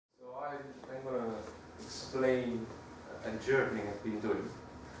and journey I've been doing.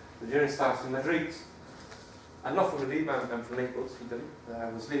 The journey starts in Madrid. I'm not from Madrid, I'm from Naples, Italy. I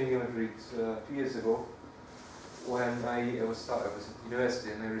was living in Madrid 2 years ago when I was at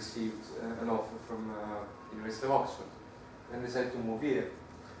university and I received an offer from University of Oxford and decided to move here.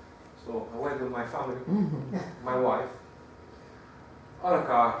 So I went with my family, my wife, on a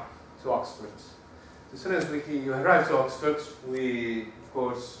car to Oxford. As soon as we arrived to Oxford, we, of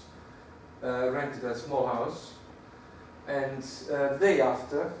course, rented a small house. And the day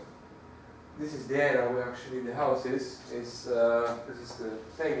after, this is the area where actually the house is. This is the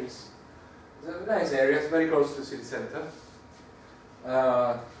famous. It's a nice area. It's very close to the city centre.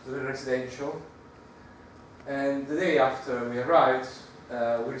 It's very residential. And the day after we arrived,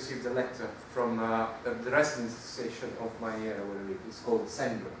 we received a letter from the residence station of my area where I live. It's called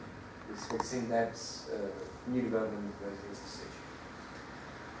Sendra. It's called St. Ebbes New Development Residence Station.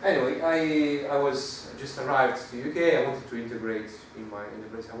 Anyway, I was just arrived to the UK. I wanted to integrate in the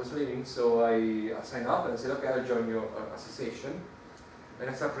place I was living, so I signed up and I said, okay, I'll join your association. And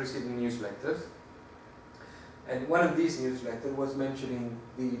I started receiving newsletters. And one of these newsletters was mentioning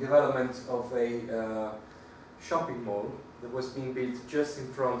the development of a shopping mall that was being built just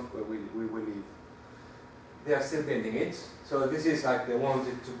in front where we live. They are still building it, so this is like they want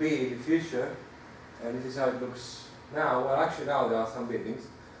it to be in the future, and this is how it looks now. Well, actually now there are some buildings.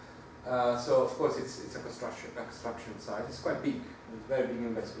 So of course it's a construction site. It's quite big, it's a very big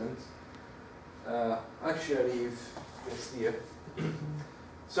investment. Actually I live just here.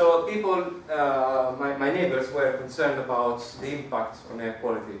 So people, my neighbors were concerned about the impact on air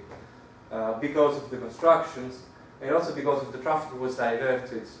quality because of the constructions and also because of the traffic was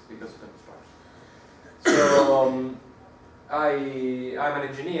diverted because of the construction. So I'm an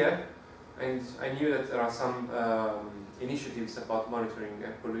engineer and I knew that there are some initiatives about monitoring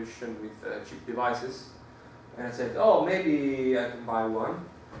air pollution with cheap devices, and I said, oh, maybe I can buy one,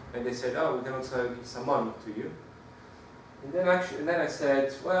 and they said, oh, we can also give some money to you. And then I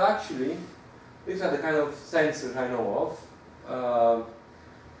said, well, actually, these are the kind of sensors I know of.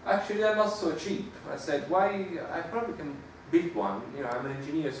 Actually, they're not so cheap. I said, why? I probably can build one. You know, I'm an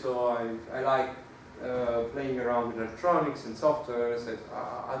engineer, so I like playing around with electronics and software. I said,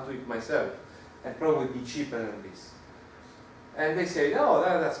 I'll do it myself, and probably be cheaper than this. And they said, oh,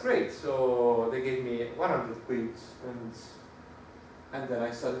 that's great. So they gave me 100 quid, and then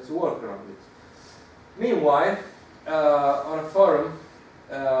I started to work around it. Meanwhile, on a forum,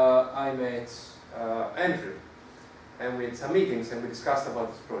 I met Andrew, and we had some meetings, and we discussed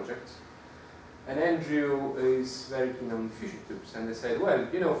about this project. And Andrew is very keen on diffusion tubes, and they said, well,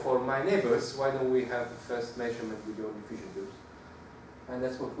 you know, for my neighbors, why don't we have the first measurement with your diffusion tubes? And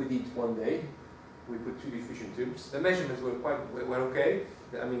that's what we did one day. We put 2 diffusion tubes. The measurements were okay.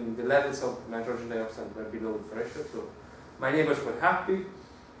 I mean, the levels of nitrogen dioxide were below the threshold, so my neighbors were happy.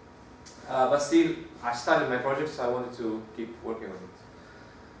 But still, I started my project, so I wanted to keep working on it.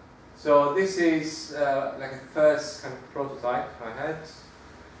 So this is like a first kind of prototype I had.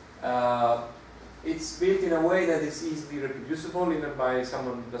 It's built in a way that is easily reproducible, even by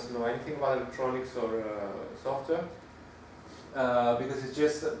someone who doesn't know anything about electronics or software. Because it's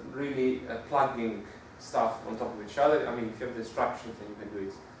just really plugging stuff on top of each other. I mean, if you have the instructions, then you can do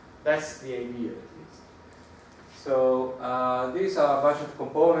it. That's the idea, at least. So these are a bunch of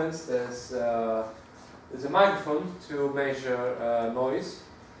components. There's a microphone to measure noise.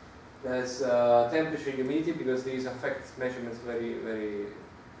 There's temperature, humidity, because these affect measurements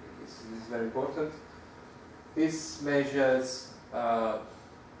this is very important. This measures a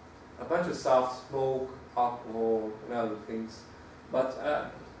bunch of stuff, smoke, alcohol, and other things. But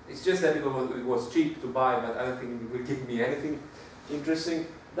it's just that it was cheap to buy, but I don't think it will give me anything interesting.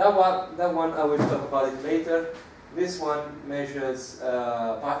 That one I will talk about it later. This one measures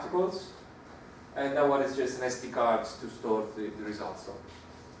particles, and that one is just an SD card to store the results on.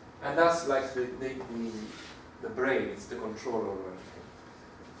 And that's like the brain, it's the controller or everything.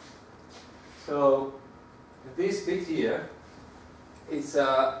 So this bit here is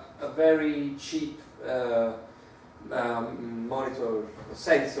a very cheap monitor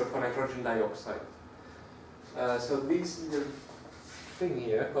sensor for nitrogen dioxide. So this little thing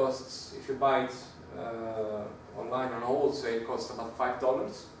here costs, if you buy it online on wholesale, it costs about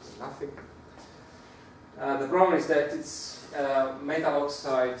 $5. Nothing. The problem is that it's metal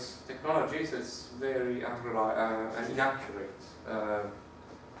oxide technology, so it's very inaccurate.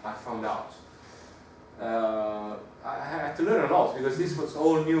 I found out. I had to learn a lot because this was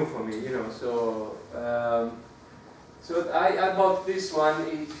all new for me, you know. So, so I bought this one.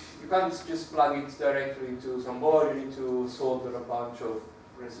 You can't just plug it directly into some board. You need to solder a bunch of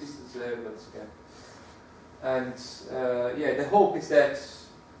resistors there. But yeah. And yeah, the hope is that,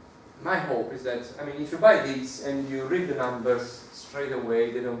 my hope is that, I mean, if you buy these and you read the numbers straight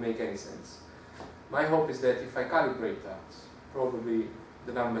away, they don't make any sense. My hope is that if I calibrate that, probably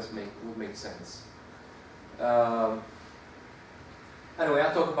the numbers would make sense. Anyway,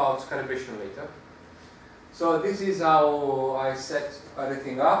 I'll talk about calibration later. So this is how I set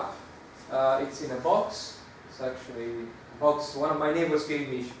everything up. It's in a box. It's actually a box one of my neighbors gave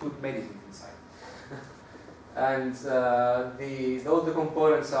me. She put medicine inside. And all the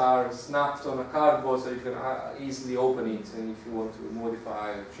components are snapped on a cardboard so you can easily open it and if you want to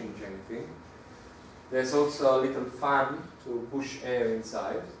modify or change anything. There's also a little fan to push air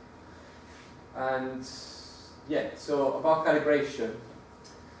inside. And yeah, so about calibration.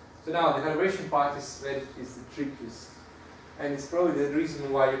 So now the calibration part is the trickiest. And it's probably the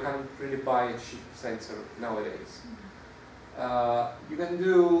reason why you can't really buy a cheap sensor nowadays. You can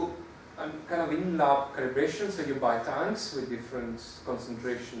do kind of in-lab calibration, so you buy tanks with different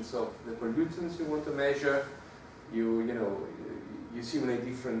concentrations of the pollutants you want to measure. You simulate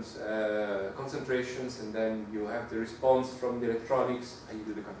different concentrations, and then you have the response from the electronics, and you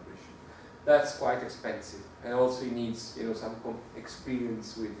do the calibration. That's quite expensive, and also it needs some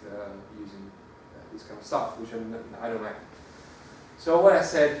experience with using this kind of stuff, which I don't have. So what I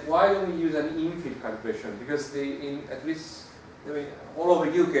said, why don't we use an in-field calibration? Because at least all over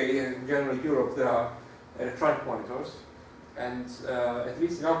UK and in general Europe there are electronic monitors, and at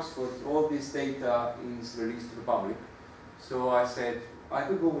least in Oxford all this data is released to the public. So I said I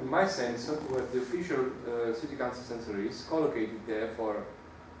could go with my sensor where the official city council sensor is, collocate it there for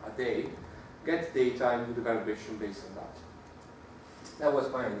a day, get data and do the calibration based on that. That was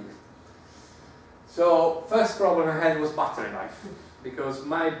my idea. So first problem I had was battery life, because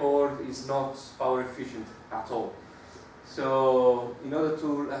my board is not power efficient at all. So in order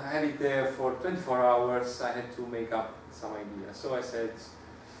to have it there for 24 hours, I had to make up some idea. So I said,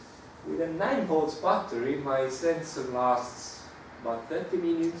 with a 9 volts battery, my sensor lasts about 30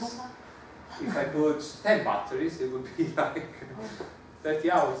 minutes. If I put 10 batteries, it would be like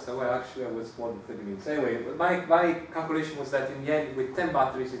 30 hours. Well, actually, I was more than 30 minutes. Anyway, but my calculation was that in the end, with 10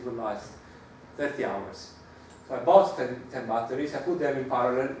 batteries, it would last 30 hours. So I bought 10 batteries, I put them in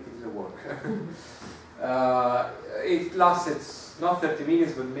parallel, it didn't work. It lasted not 30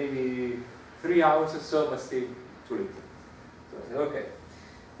 minutes, but maybe 3 hours or so, but still too little. So I said, okay.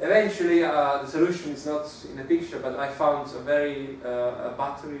 Eventually, the solution is not in the picture, but I found a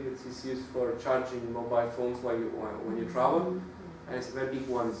battery that is used for charging mobile phones when you travel, and it's a very big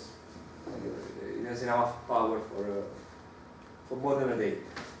one. It has enough power for more than a day.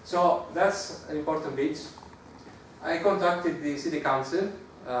 So that's an important bit. I contacted the city council,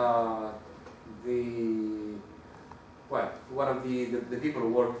 one of the people who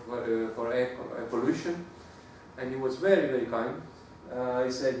work for air pollution, and he was very, very kind.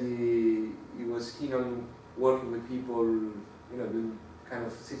 He said he was keen on working with people, doing kind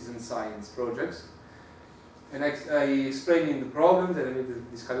of citizen science projects. And I explained him the problem that I needed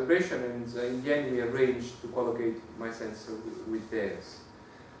this calibration, and in the end we arranged to collocate my sensor with theirs.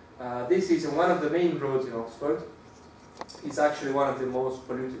 This is on one of the main roads in Oxford. It's actually one of the most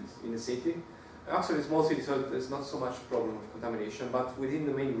polluted in the city. Oxford is a small city, so there's not so much problem of contamination, but within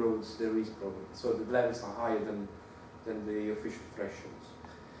the main roads there is a problem. So the levels are higher than the official thresholds.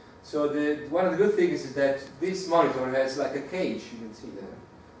 So one of the good things is that this monitor has like a cage, you can see there.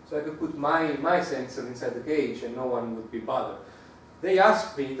 So I could put my sensor inside the cage and no one would be bothered. They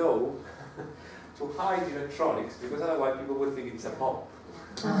asked me though to hide electronics, because otherwise people would think it's a bomb.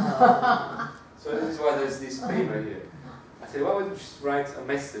 So this is why there's this paper here. I said, why would you just write a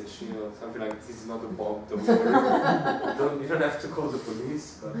message, something like, this is not a bomb, don't worry. You don't have to call the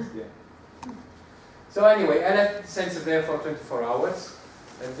police, but yeah. So anyway, I left the sensor there for 24 hours,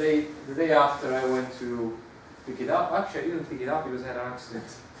 and the day after I went to pick it up. Actually, I didn't pick it up because I had an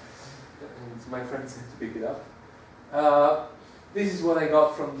accident, and my friend said to pick it up. This is what I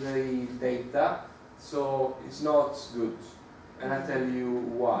got from the data, so it's not good, and I'll tell you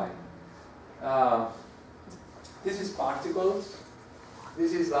why. This is particles.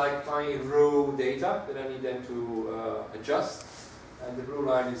 This is like my raw data that I need then to adjust, and the blue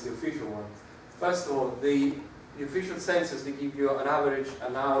line is the official one. First of all, the official sensors, they give you an average,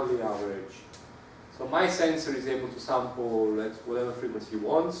 an hourly average. So my sensor is able to sample at whatever frequency you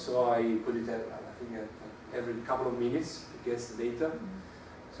want, so I put it at, I think, every couple of minutes it gets the data.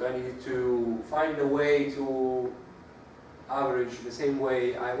 So I needed to find a way to average the same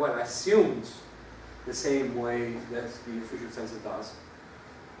way I assumed the same way that the official sensor does.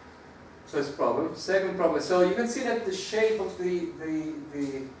 So it's a problem. Second problem, so you can see that the shape of the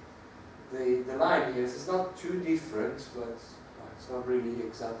line here. It's not too different, but it's not really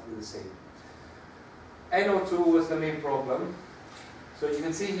exactly the same. NO2 was the main problem. So you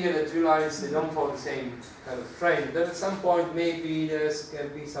can see here the two lines, they don't follow the same kind of trend. Then at some point maybe there can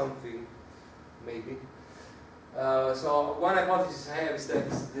be something, maybe. So one hypothesis I have is that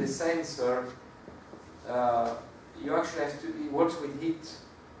the sensor, you actually have to, it works with heat.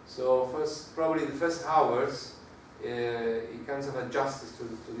 So probably the first hours, it kind of adjusts to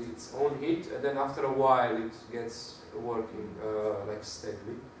its own heat, and then after a while it gets working like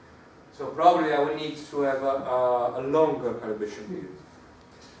steadily. So probably I will need to have a longer calibration period.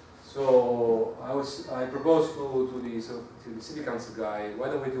 So I proposed to the city council guy, why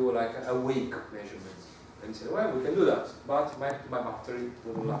don't we do like a week measurement? And he said, well, we can do that, but my battery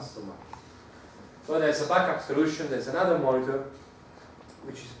wouldn't last so much. So there's a backup solution. There's another monitor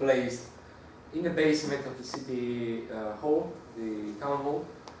which is placed in the basement of the city hall, the town hall,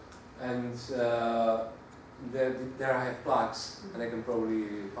 and there I have plugs, and I can probably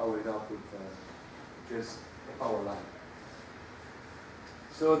power it up with just a power line.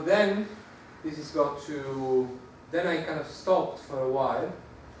 So then this has got to, then I kind of stopped for a while.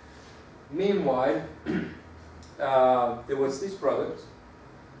 Meanwhile, there was this product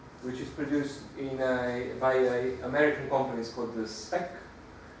which is produced by an American company called the Spec,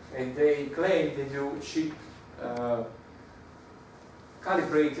 and they claim they do cheap,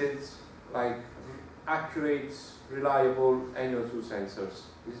 calibrated, like accurate, reliable NO2 sensors.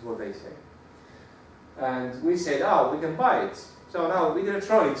 This is what they say. And we said, oh, we can buy it. So now with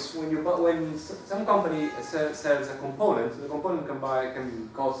electronics, when some company sells a component, the component can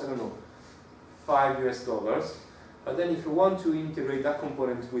cost, I don't know, $5 US. But then if you want to integrate that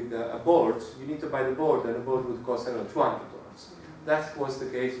component with a board, you need to buy the board, and the board would cost, I don't know, $200. That was the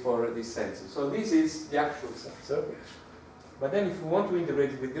case for this sensor. So this is the actual sensor. But then if you want to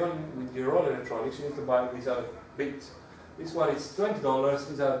integrate it with your own electronics, you need to buy this other bit. This one is $20,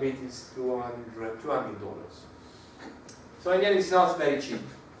 this other bit is $200. So again, it's not very cheap.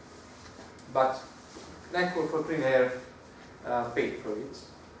 But Network for Clean Air paid for it.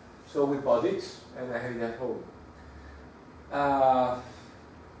 So we bought it, and I have it at home.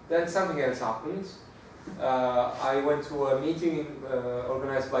 Then something else happened. I went to a meeting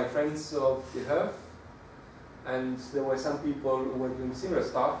organized by Friends of the Earth, and there were some people who were doing similar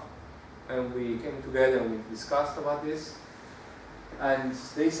stuff, and we came together and we discussed about this. And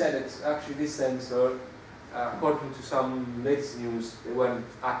they said that actually this sensor, according to some latest news, they weren't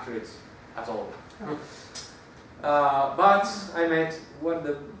accurate at all. But I met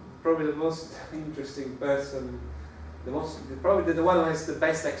probably the most interesting person, probably the one who has the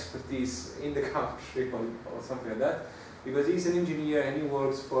best expertise in the country or something like that, because he's an engineer and he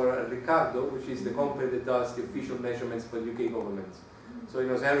works for Ricardo, which is the company that does the official measurements for the UK government. So he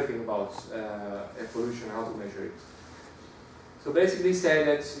knows everything about air pollution, how to measure it. So basically he said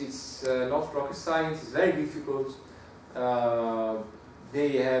that it's not rocket science, it's very difficult.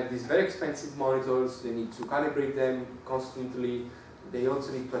 They have these very expensive monitors, they need to calibrate them constantly. They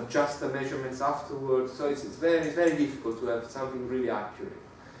also need to adjust the measurements afterwards, so it's very difficult to have something really accurate.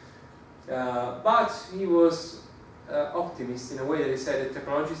 But he was optimist in a way that he said that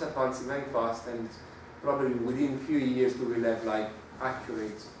technology is advancing very fast, and probably within a few years we will have like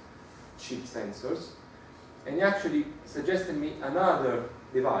accurate cheap sensors. And he actually suggested me another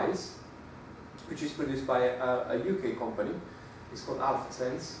device, which is produced by a UK company. It's called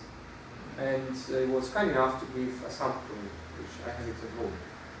AlphaSense, and he was kind enough to give a sample, which I have it at home.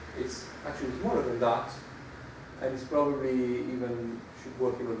 It's actually smaller than that, and it's probably even should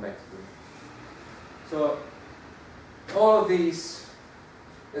work even better. So all of these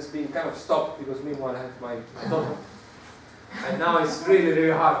has been kind of stopped because meanwhile I have my daughter, and now it's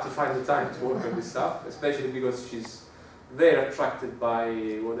really hard to find the time to work on this stuff, especially because she's very attracted by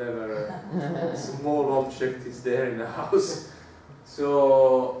whatever small object is there in the house.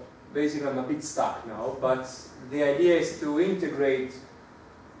 So basically I'm a bit stuck now, but the idea is to integrate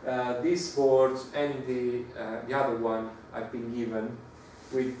this board and the other one I've been given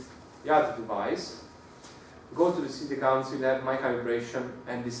with the other device, go to the city council, have my calibration,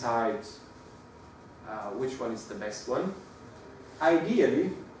 and decide which one is the best one.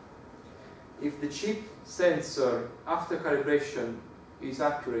 Ideally, if the chip sensor after calibration is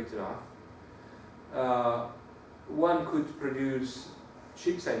accurate enough, one could produce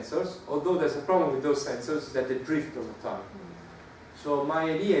chip sensors, although there's a problem with those sensors that they drift over time. So my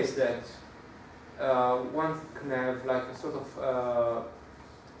idea is that one can have like a sort of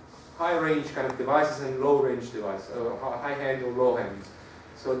high range kind of devices and low range devices, high hand or low hand.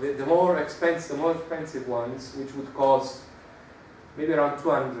 So the more expensive ones, which would cost maybe around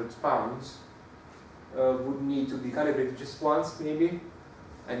 £200, would need to be calibrated just once maybe,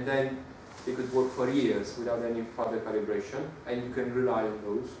 and then they could work for years without any further calibration, and you can rely on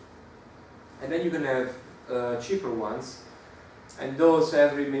those. And then you can have cheaper ones, and those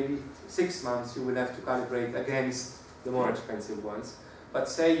every maybe 6 months you will have to calibrate against the more expensive ones. But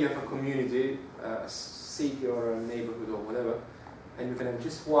say you have a community, a city or a neighborhood or whatever, and you can have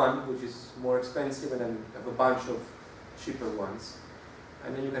just one which is more expensive and then have a bunch of cheaper ones.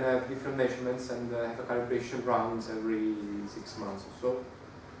 And then you can have different measurements and have a calibration rounds every 6 months or so.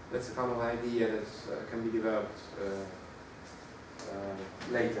 That's a kind of idea that can be developed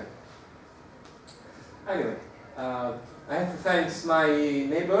later. Anyway, I have to thank my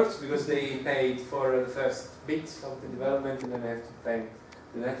neighbors because they paid for the first bit of the development, and then I have to thank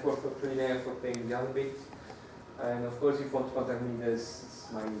the network of Clean Air for paying the other bit. And of course, if you want to contact me, it's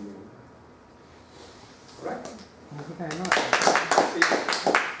my email. Alright? Thank you very much.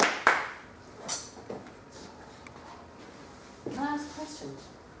 Can I ask a question?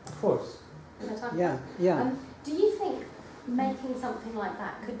 Of course. Is there time? Yeah, yeah. Do you think making something like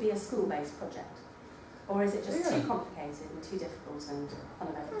that could be a school-based project? Or is it just too complicated and too difficult and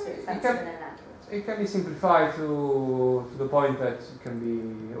fundamentally too expensive and inaccurate? It can be simplified to the point that it can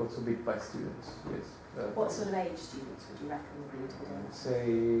be also bid by students, yes. What sort of age students would you reckon would need to be doing it? Say,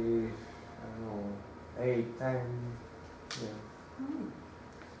 I don't know, 8, 10, yeah.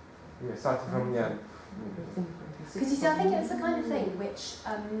 Yeah, starting from young. Because you see, I think it's the kind of thing which, I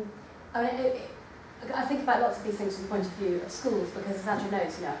mean, I think about lots of these things from the point of view of schools, because as Andrew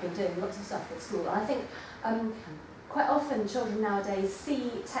knows, you know, I've been doing lots of stuff with school, and I think quite often children nowadays see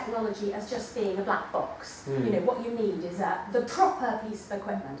technology as just being a black box. You know, what you need is the proper piece of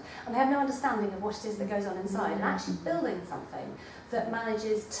equipment, and they have no understanding of what it is that goes on inside, and actually building something that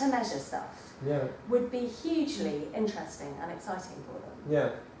manages to measure stuff would be hugely interesting and exciting for them.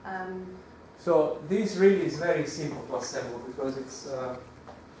 Yeah. So this really is very simple to assemble because it's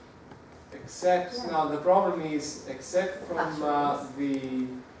now the problem is except from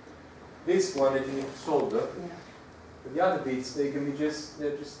this one that you need to solder. The other bits they're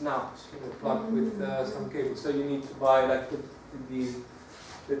just nuts, you know, plugged with some cables. So you need to buy like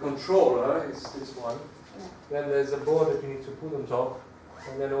the controller is this one. Then there's a board that you need to put on top,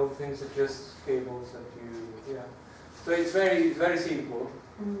 and then all the things are just cables that you So it's very simple.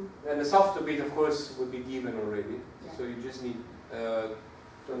 And the software bit, of course, would be given already. So you just need to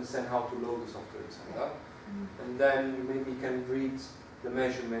understand how to load the software inside that. And then maybe you can read the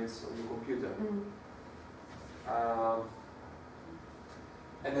measurements on the computer.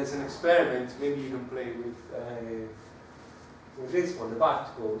 And as an experiment, maybe you can play with this one, the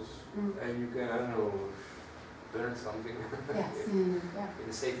barcodes, and you can, I don't know, learn something in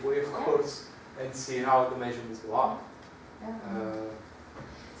a safe way, of course, and see how the measurements go up.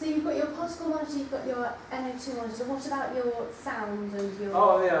 So you've got your particle monitor, you've got your NO2 monitor. What about your sound and your...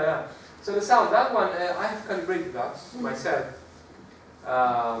 Oh, yeah. So the sound, that one, I have calibrated that myself.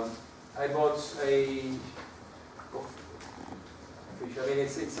 I bought I mean,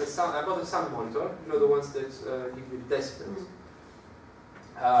 it's a sound. I bought a sound monitor. You know, the ones that give you the decibels.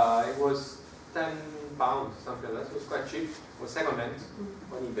 It was £10, something like that. It was quite cheap. It was second-hand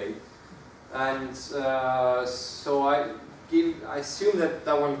on eBay, and so I assume that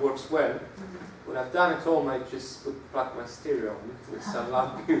one works well. When I've done at home, I just plug my stereo on it with some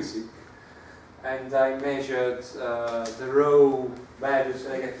loud music, and I measured the raw values.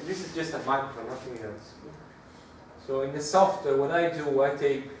 And I get, this is just a microphone, nothing else. So in the software, what I do, I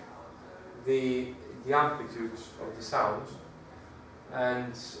take the amplitude of the sound,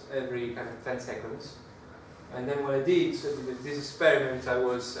 and every kind of 10 seconds. And then what I did, so this experiment, I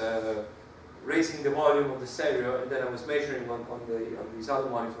was raising the volume of the stereo, and then I was measuring on this other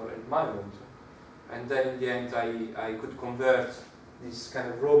monitor and my monitor. And then in the end, I could convert this kind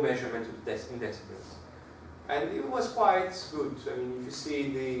of raw measurement to decibels. And it was quite good. I mean, if you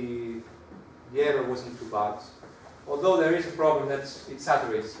see the error wasn't too bad. Although there is a problem that it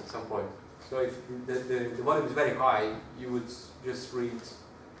saturates at some point. So if the volume is very high, you would just read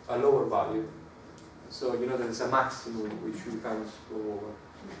a lower value. So you know there's a maximum which you can't go over.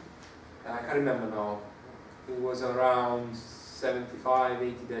 I can't remember now. It was around 75,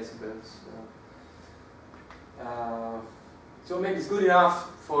 80 decibels. So maybe it's good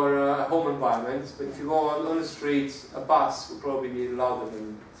enough for a home environment, but if you go on the street, a bus will probably be louder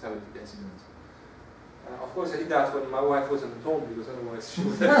than 70 decibels. Of course, I did that when my wife wasn't at home, because otherwise she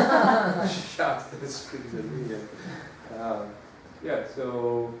would have shut the screens at me. Yeah,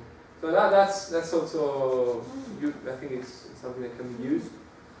 so that's also, I think it's something that can be used.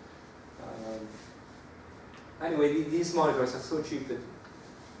 Anyway, these monitors are so cheap that you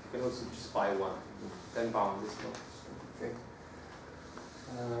can can also just buy one, £10. It's not okay.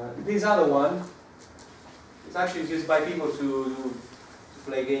 This other one is actually used by people to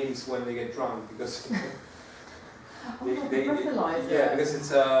play games when they get drunk because yeah, because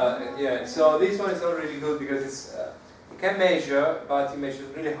it's yeah. So this one is not really good because it's it can measure, but it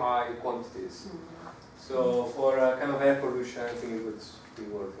measures really high quantities. So for kind of air pollution, I think it would be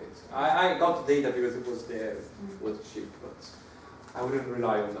worth it. I got the data because it was there, it was cheap, but I wouldn't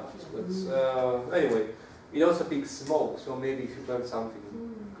rely on that. But anyway, it also picks smoke, so maybe if you learn something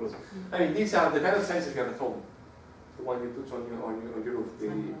close. I mean, these are the kind of sensors you have at home. The one you put on your roof.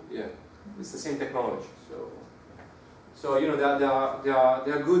 Yeah, it's the same technology. So you know they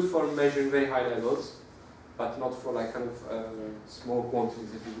are good for measuring very high levels, but not for like kind of small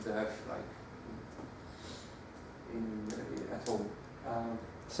quantities that you would have like at home.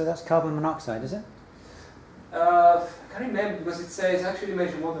 So that's carbon monoxide, is it? I can't remember because it says actually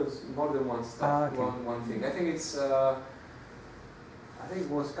measure more than one stuff. Okay. One thing. I think it's I think it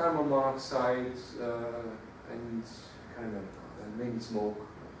was carbon monoxide and I can't remember. Maybe smoke.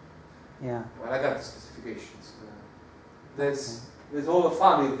 Yeah. Well, I got the specifications. There's all a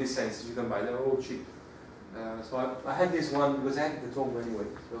family of these sensors you can buy. They're all cheap. So I had this one because I had it at home anyway.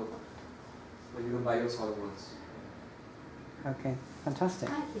 So you can buy those other ones. Okay. Fantastic.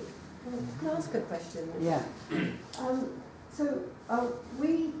 Thank you. Can I ask a question? Yeah.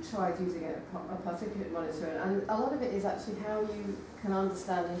 We tried using a particulate monitor, and a lot of it is actually how you can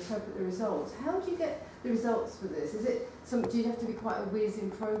understand and interpret the results. How do you get the results for this? Is it do you have to be quite a whiz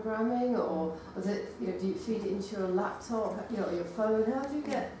in programming, or is it do you feed it into your laptop, or your phone? How do you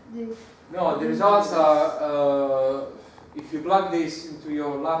get the? No, the results are if you plug this into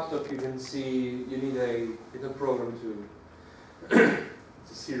your laptop, you can see you need a little program to.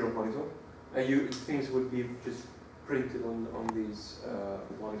 It's a serial monitor. Things would be just printed on these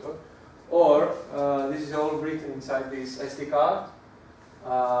monitor, or this is all written inside this SD card,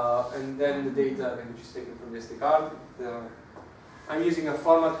 and then the data can be just taken from the SD card. I'm using a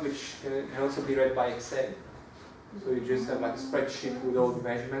format which can also be read by Excel, so you just have like a spreadsheet with all the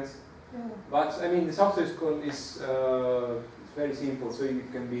measurements. Yeah. But I mean, the software is very simple, so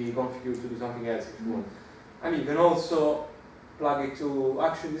it can be configured to do something else if you want. I mean, you can also plug it to.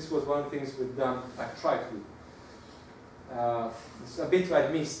 Actually, this was one of the things we've done. I tried to. It's a bit I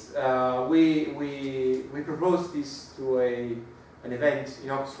missed. We proposed this to an event in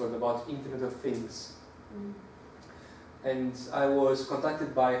Oxford about Internet of Things, and I was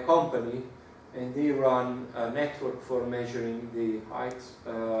contacted by a company, and they run a network for measuring the height,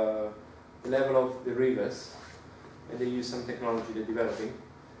 the level of the rivers, and they use some technology they're developing.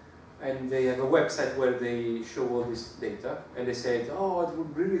 And they have a website where they show all this data, and they said, oh, it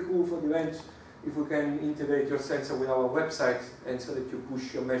would be really cool for the event if we can integrate your sensor with our website, and so that you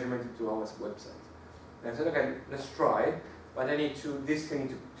push your measurement to our website. And I said, okay, let's try, but I need this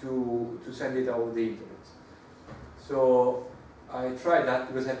thing to send it over the internet. So I tried that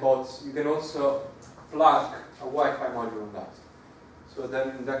because I thought you can also plug a Wi-Fi module on that. So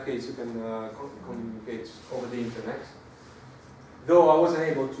then in that case you can communicate over the internet. Though I wasn't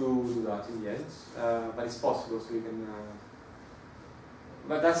able to do that in the end, but it's possible, so you can.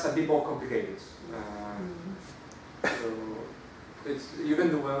 But that's a bit more complicated. So you can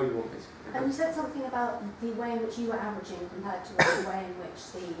do whatever you want, basically. And you said something about the way in which you were averaging compared to the way in which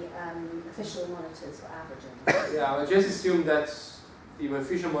the official monitors were averaging. Yeah, I just assumed that the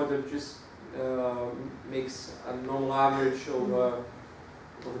official monitor just makes a normal average over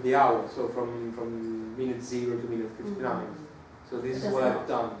the hour, so from minute 0 to minute 59. So this is what I've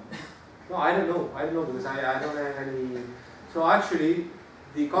done. No, I don't know because I don't have any. So actually,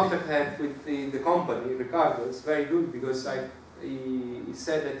 the contact I had with the company, Ricardo, is very good because he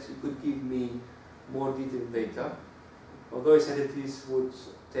said that he could give me more detailed data. Although he said that this would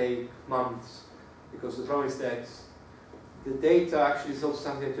take months, because the problem is that the data actually is also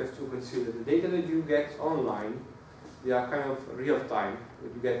something that you have to consider. The data that you get online, they are kind of real time.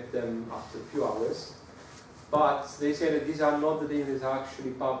 You get them after a few hours. But they say that these are not the data that are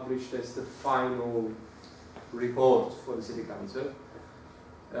actually published as the final report for the city council,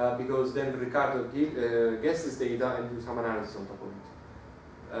 because then Ricardo gets this data and do some analysis on top of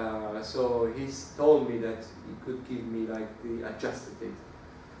it. So he's told me that he could give me like the adjusted data,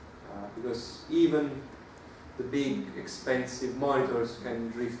 because even the big expensive monitors can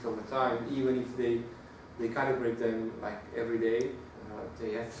drift over time, even if they calibrate them like every day.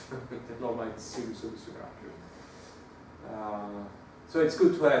 They have they're not like super accurate. So it's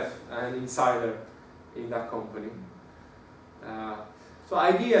good to have an insider in that company. So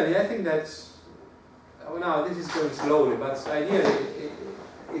ideally, I think that now this is going slowly, but ideally,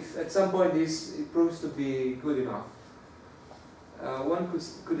 if if at some point it proves to be good enough, one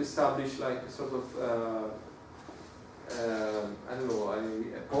could establish like a sort of I don't know,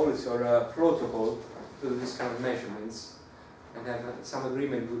 a policy or a protocol to do this kind of measurements, and have some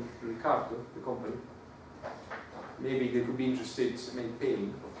agreement with Ricardo, the company. Maybe they could be interested in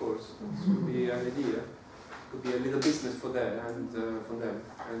paying, of course. This would be an idea. Could be a little business for them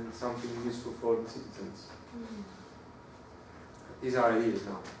and something useful for the citizens. These are ideas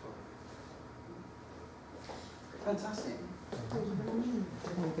now. Fantastic. Thank you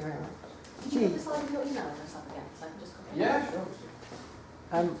very much. Could you put the slide of your email address up again, so I can just copy it? Yeah,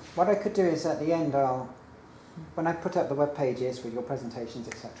 sure. What I could do is at the end, when I put up the web pages with your presentations,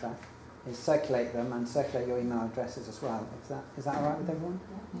 etc., is circulate them and circulate your email addresses as well. Is that all right with everyone?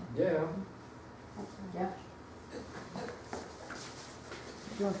 Yeah. Yeah. Do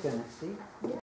you want to go next, Steve?